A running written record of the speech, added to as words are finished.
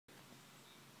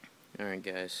Alright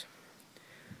guys,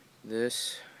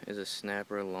 this is a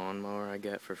snapper lawnmower I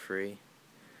got for free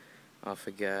off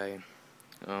a guy.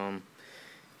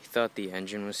 He thought the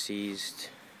engine was seized,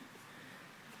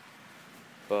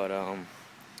 but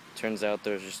turns out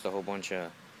there's just a whole bunch of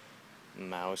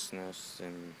mouse nests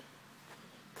and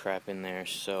crap in there.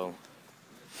 So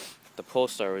the pull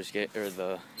star was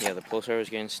the pull star was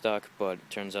getting stuck, but it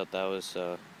turns out that was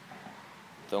the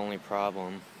only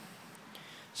problem.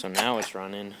 So now it's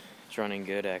running. It's running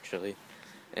good actually.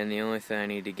 And the only thing I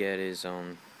need to get is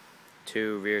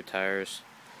 2 rear tires,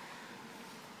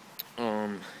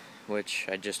 which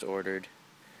I just ordered.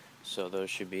 So those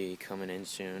should be coming in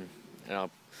soon. And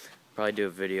I'll probably do a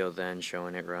video then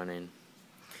showing it running.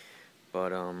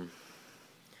 But I mean,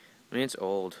 it's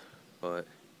old, but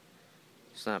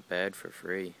it's not bad for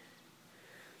free.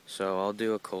 So I'll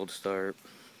do a cold start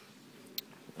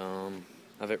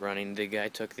of it running. The guy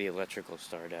took the electrical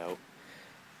start out.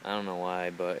 I don't know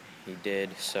why, but he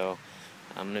did. So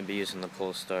I'm gonna be using the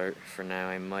pull start for now.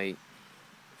 I might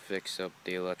fix up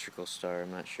the electrical start.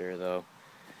 I'm not sure though.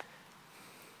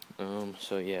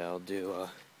 So yeah, I'll do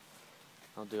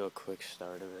a quick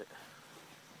start of it.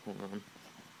 Hold on.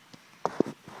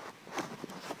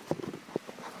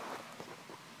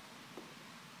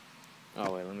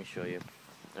 Oh wait, let me show you.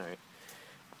 Alright.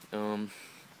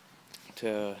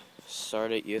 To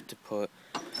start it, you have to put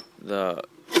the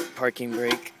parking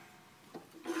brake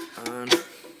on,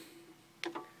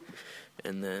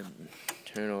 and then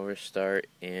turn over, start,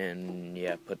 and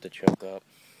yeah, put the truck up.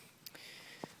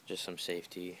 Just some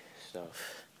safety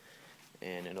stuff.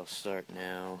 And it'll start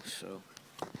now, so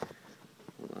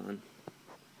hold on.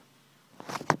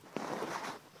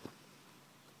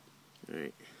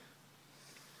 Alright.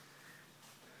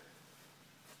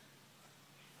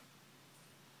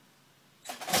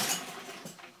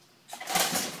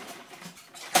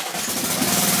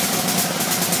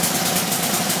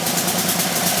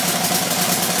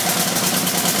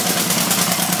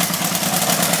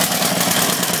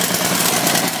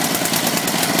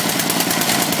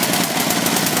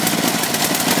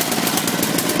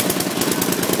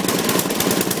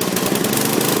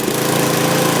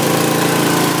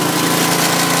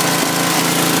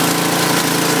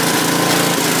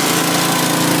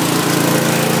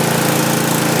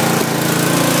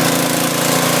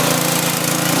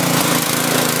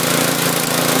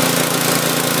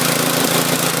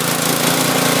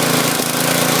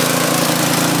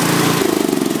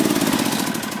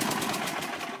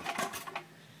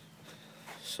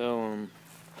 So,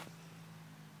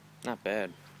 not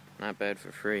bad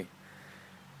for free.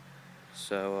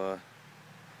 So,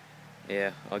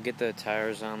 yeah, I'll get the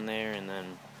tires on there and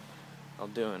then I'll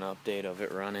do an update of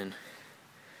it running.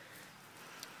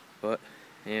 But,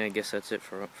 yeah, I guess that's it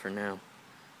for now.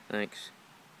 Thanks.